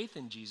come to faith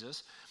in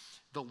Jesus,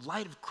 the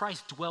light of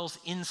Christ dwells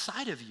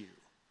inside of you.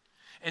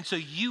 And so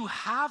you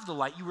have the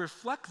light, you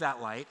reflect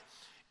that light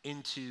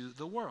into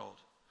the world.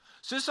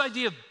 So this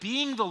idea of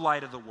being the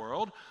light of the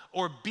world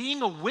or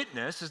being a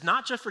witness is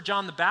not just for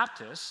John the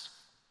Baptist,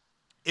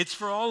 it's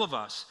for all of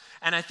us.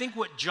 And I think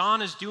what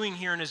John is doing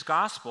here in his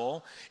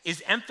gospel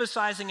is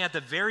emphasizing at the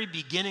very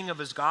beginning of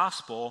his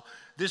gospel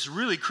this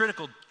really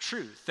critical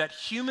truth that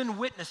human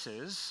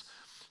witnesses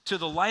to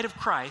the light of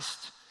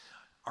Christ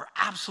are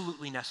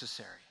absolutely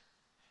necessary,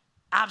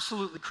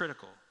 absolutely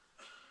critical.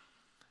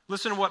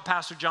 Listen to what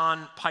Pastor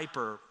John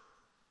Piper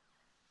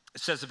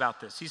says about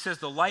this. He says,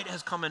 the light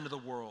has come into the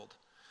world,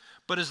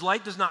 but his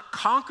light does not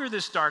conquer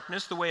this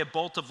darkness the way a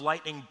bolt of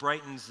lightning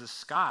brightens the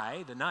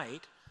sky, the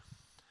night.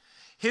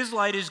 His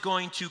light is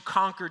going to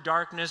conquer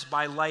darkness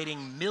by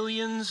lighting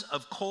millions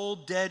of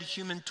cold, dead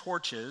human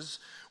torches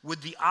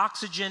with the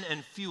oxygen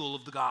and fuel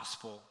of the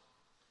gospel.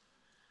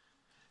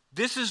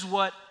 This is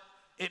what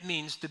it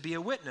means to be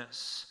a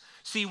witness.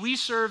 See, we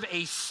serve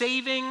a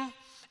saving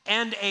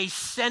and a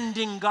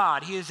sending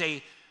God. He is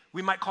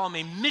we might call him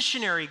a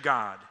missionary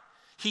God.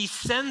 He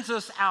sends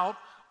us out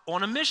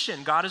on a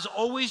mission. God has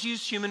always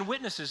used human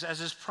witnesses as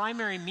his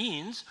primary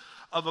means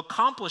of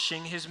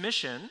accomplishing his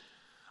mission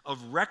of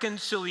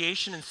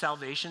reconciliation and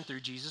salvation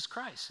through Jesus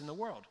Christ in the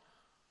world.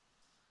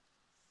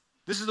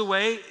 This is the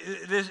way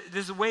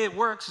it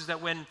works, is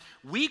that when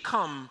we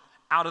come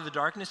out of the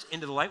darkness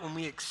into the light, when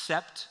we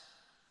accept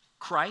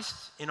Christ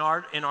in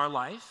our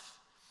life,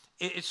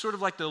 it's sort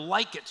of like the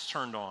light gets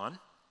turned on,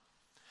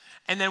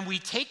 and then we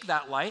take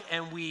that light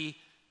and we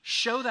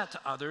show that to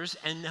others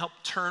and help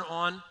turn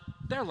on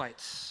their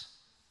lights.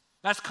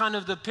 That's kind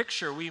of the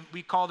picture. We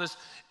call this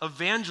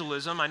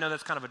evangelism. I know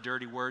that's kind of a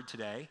dirty word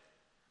today,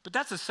 but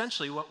that's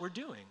essentially what we're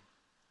doing.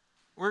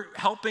 We're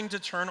helping to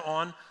turn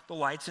on the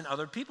lights in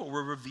other people.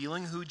 We're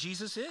revealing who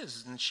Jesus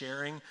is and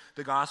sharing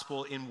the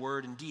gospel in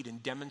word and deed, in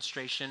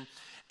demonstration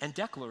and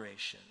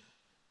declaration.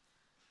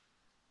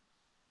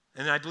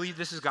 And I believe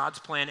this is God's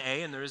plan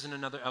A, and there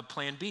isn't a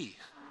plan B.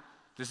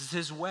 This is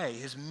his way,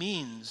 his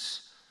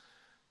means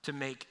to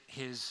make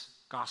his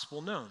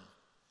gospel known.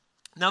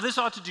 Now, this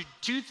ought to do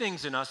two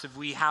things in us if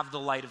we have the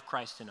light of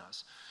Christ in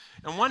us.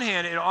 On one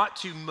hand, it ought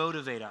to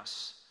motivate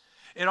us.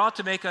 It ought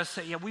to make us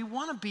say, yeah, we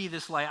want to be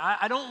this light.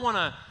 I don't want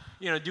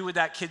to, do with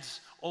that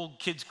old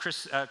kids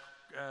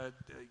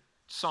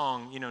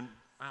song,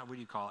 what do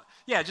you call it?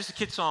 Yeah, just a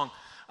kid song,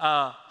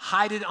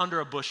 hide it under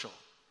a bushel.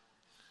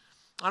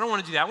 I don't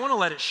want to do that. I want to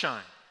let it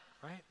shine,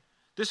 right?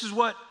 This is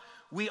what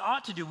we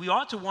ought to do. We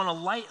ought to want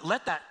to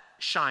let that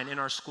shine in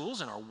our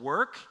schools, in our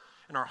work,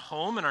 in our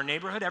home, in our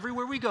neighborhood.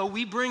 Everywhere we go,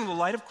 we bring the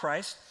light of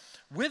Christ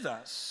with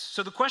us.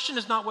 So the question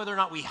is not whether or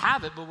not we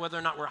have it, but whether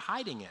or not we're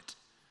hiding it.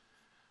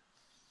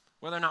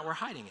 Whether or not we're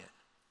hiding it.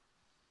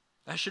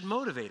 That should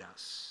motivate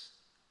us.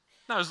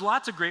 Now, there's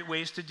lots of great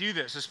ways to do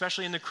this,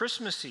 especially in the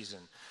Christmas season.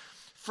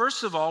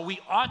 First of all, we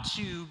ought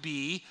to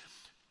be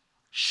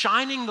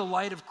shining the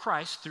light of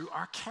Christ through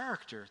our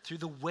character, through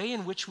the way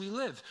in which we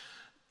live.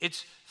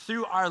 It's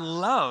through our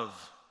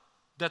love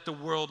that the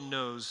world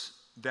knows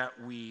that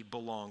we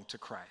belong to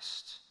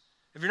Christ.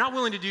 If you're not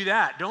willing to do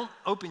that, don't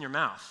open your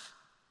mouth.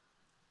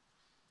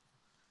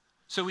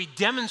 So we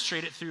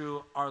demonstrate it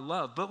through our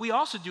love, but we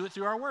also do it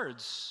through our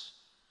words,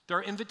 through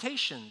our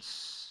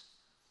invitations,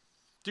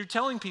 through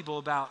telling people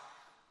about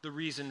the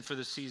reason for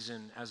the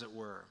season, as it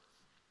were.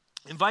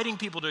 Inviting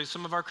people to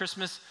some of our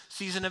Christmas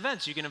season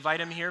events. You can invite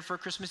them here for a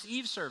Christmas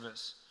Eve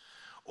service.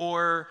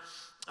 Or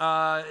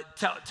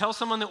tell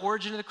someone the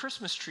origin of the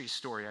Christmas tree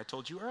story I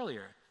told you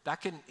earlier.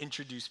 That can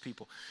introduce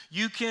people.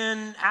 You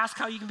can ask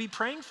how you can be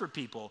praying for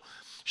people.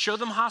 Show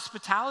them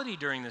hospitality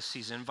during this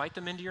season. Invite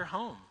them into your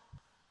home.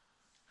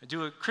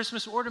 Do a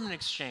Christmas ornament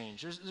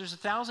exchange. There's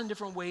 1,000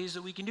 different ways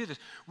that we can do this.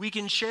 We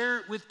can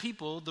share with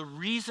people the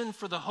reason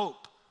for the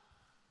hope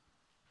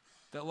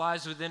that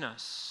lies within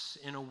us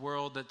in a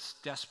world that's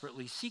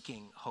desperately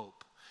seeking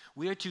hope.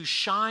 We are to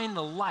shine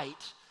the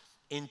light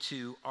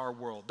into our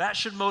world. That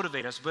should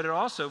motivate us, but it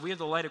also, if we have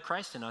the light of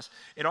Christ in us,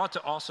 it ought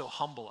to also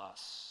humble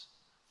us.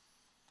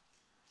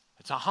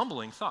 It's a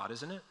humbling thought,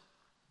 isn't it?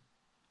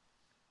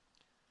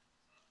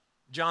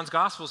 John's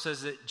gospel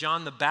says that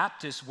John the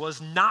Baptist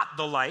was not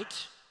the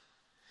light.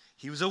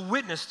 He was a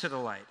witness to the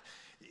light.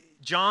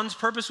 John's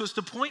purpose was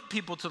to point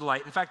people to the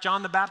light. In fact,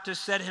 John the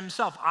Baptist said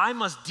himself, I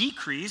must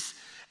decrease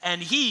and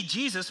he,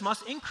 Jesus,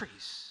 must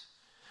increase.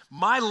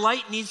 My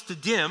light needs to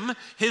dim,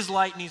 his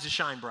light needs to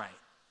shine bright.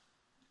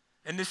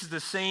 And this is the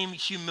same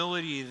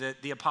humility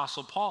that the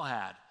Apostle Paul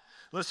had.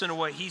 Listen to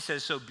what he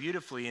says so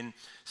beautifully in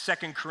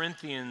 2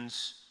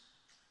 Corinthians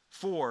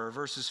 4,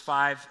 verses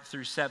 5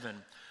 through 7.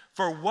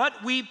 For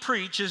what we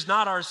preach is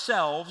not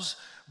ourselves,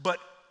 but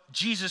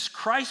Jesus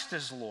Christ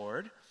as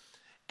Lord,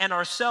 and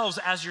ourselves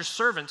as your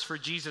servants for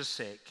Jesus'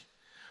 sake.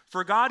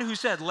 For God, who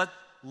said, let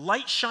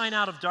light shine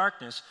out of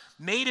darkness,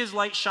 made his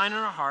light shine in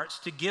our hearts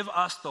to give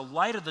us the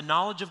light of the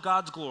knowledge of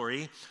God's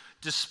glory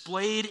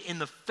displayed in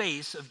the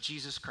face of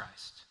Jesus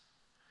Christ.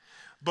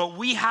 But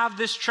we have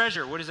this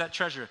treasure. What is that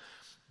treasure?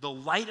 the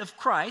light of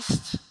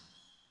Christ,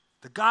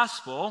 the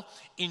gospel,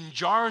 in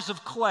jars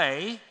of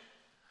clay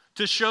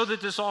to show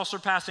that this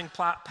all-surpassing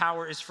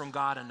power is from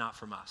God and not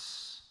from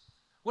us.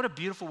 What a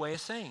beautiful way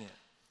of saying it.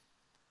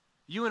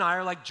 You and I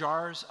are like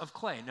jars of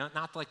clay,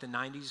 not like the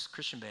 90s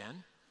Christian band.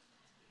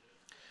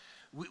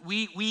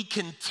 We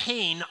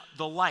contain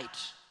the light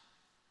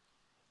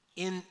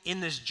in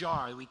this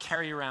jar that we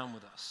carry around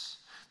with us.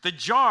 The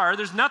jar,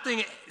 there's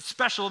nothing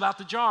special about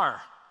the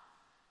jar.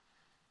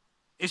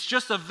 It's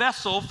just a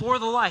vessel for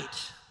the light.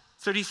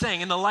 That's what he's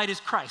saying, and the light is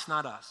Christ,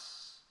 not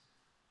us.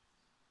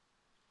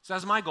 So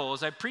that's my goal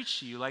as I preach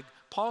to you, like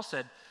Paul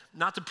said,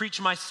 not to preach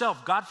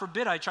myself. God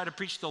forbid I try to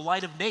preach the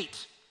light of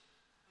Nate.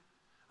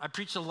 I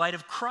preach the light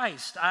of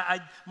Christ.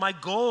 My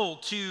goal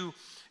to,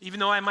 even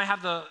though I might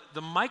have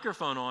the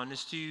microphone on,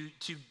 is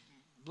to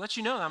let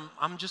you know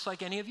I'm just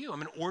like any of you.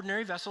 I'm an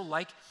ordinary vessel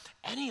like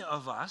any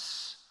of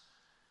us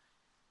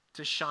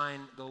to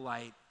shine the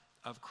light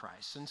of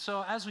Christ. And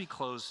so as we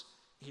close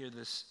here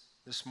this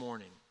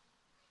morning,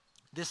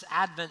 this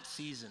Advent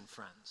season,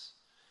 friends,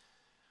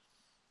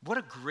 what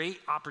a great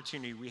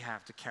opportunity we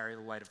have to carry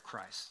the light of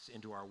Christ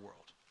into our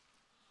world.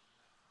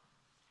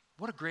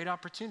 What a great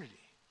opportunity.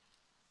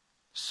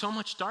 So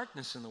much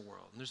darkness in the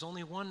world, and there's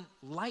only one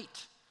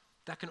light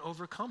that can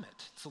overcome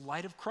it. It's the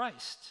light of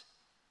Christ.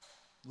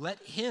 Let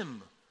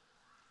him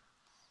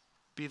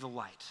be the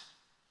light.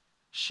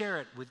 Share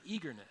it with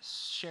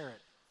eagerness. Share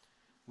it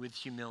with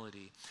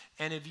humility.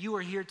 And if you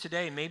are here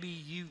today, maybe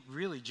you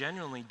really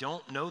genuinely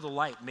don't know the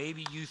light.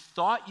 Maybe you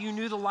thought you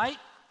knew the light,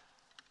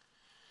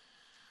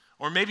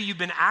 or maybe you've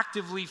been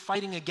actively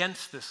fighting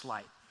against this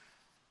light.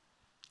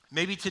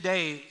 Maybe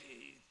today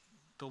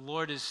the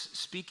Lord is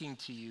speaking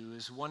to you,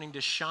 is wanting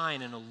to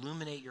shine and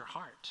illuminate your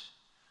heart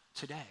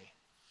today.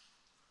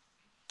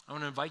 I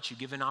want to invite you,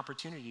 give an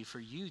opportunity for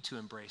you to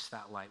embrace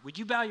that light. Would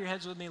you bow your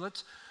heads with me?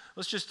 Let's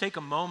just take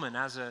a moment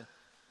as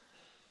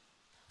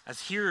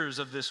hearers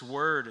of this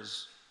word,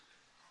 as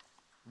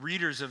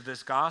readers of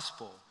this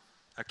gospel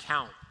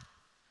account,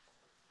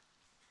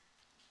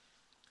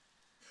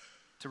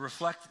 to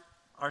reflect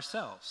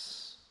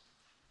ourselves.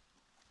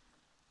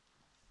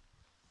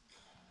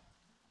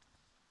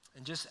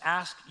 And just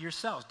ask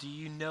yourselves, do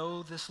you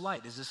know this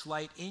light? Is this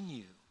light in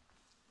you?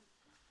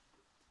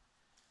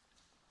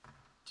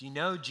 Do you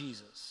know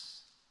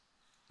Jesus?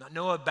 Not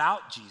know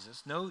about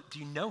Jesus. Do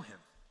you know him?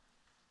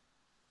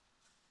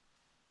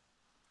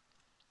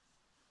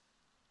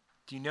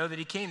 Do you know that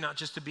he came not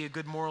just to be a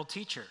good moral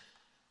teacher,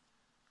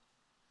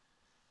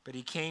 but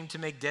he came to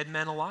make dead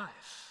men alive?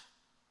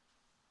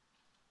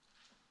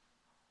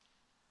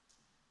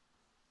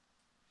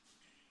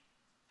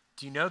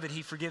 Do you know that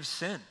he forgives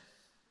sin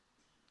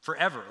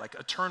forever, like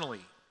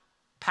eternally,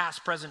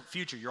 past, present,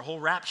 future, your whole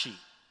rap sheet?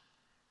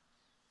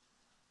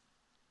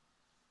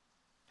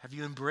 Have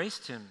you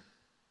embraced him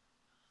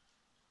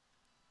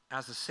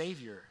as the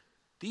Savior,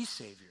 the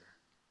Savior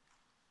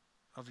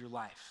of your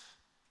life?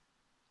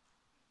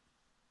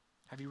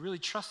 Have you really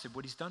trusted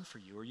what he's done for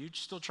you? Or are you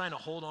still trying to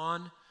hold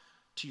on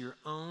to your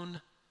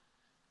own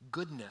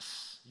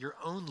goodness, your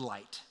own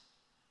light?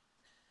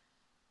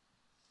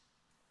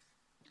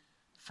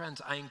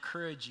 Friends, I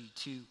encourage you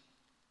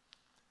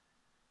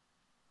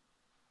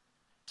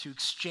to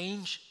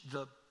exchange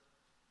the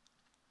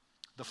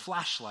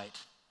flashlight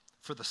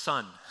for the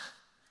sun.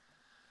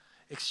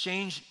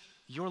 Exchange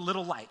your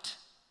little light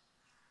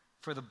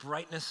for the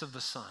brightness of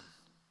the Son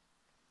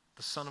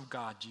of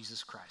God,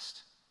 Jesus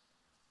Christ.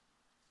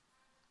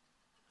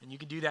 And you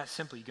can do that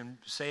simply. You can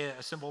say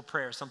a simple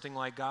prayer, something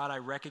like, God, I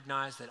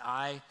recognize that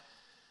I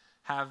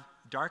have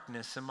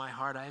darkness in my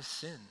heart. I have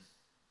sin.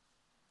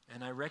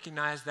 And I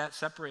recognize that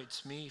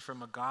separates me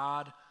from a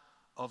God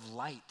of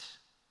light.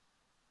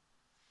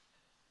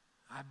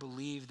 I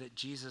believe that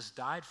Jesus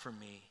died for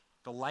me.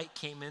 The light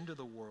came into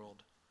the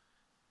world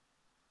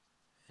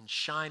and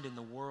shined in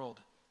the world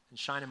and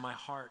shined in my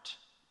heart.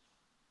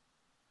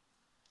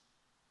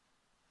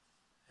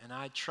 And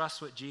I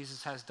trust what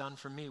Jesus has done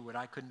for me, what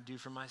I couldn't do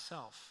for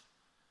myself.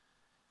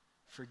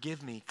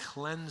 Forgive me,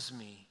 cleanse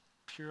me,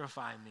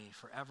 purify me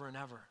forever and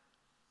ever.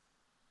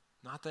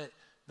 Not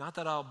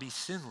that I'll be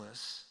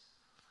sinless,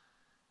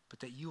 but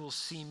that you will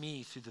see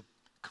me through the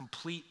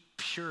complete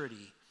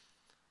purity,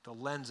 the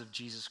lens of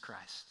Jesus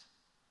Christ.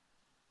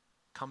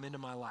 Come into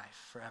my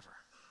life forever.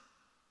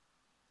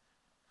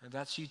 If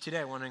that's you today,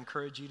 I want to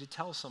encourage you to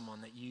tell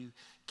someone that you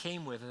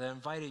came with, that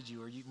invited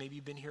you, or maybe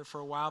you've been here for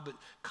a while, but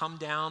come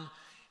down.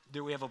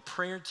 There we have a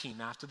prayer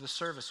team after the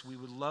service. We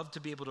would love to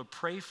be able to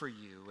pray for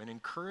you and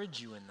encourage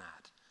you in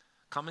that.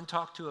 Come and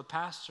talk to a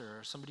pastor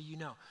or somebody you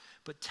know.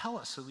 But tell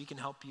us so we can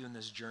help you in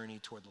this journey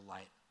toward the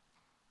light.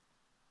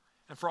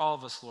 And for all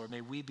of us, Lord,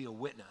 may we be a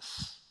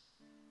witness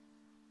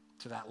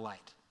to that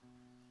light.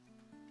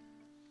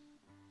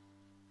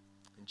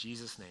 In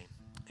Jesus' name,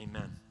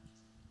 amen.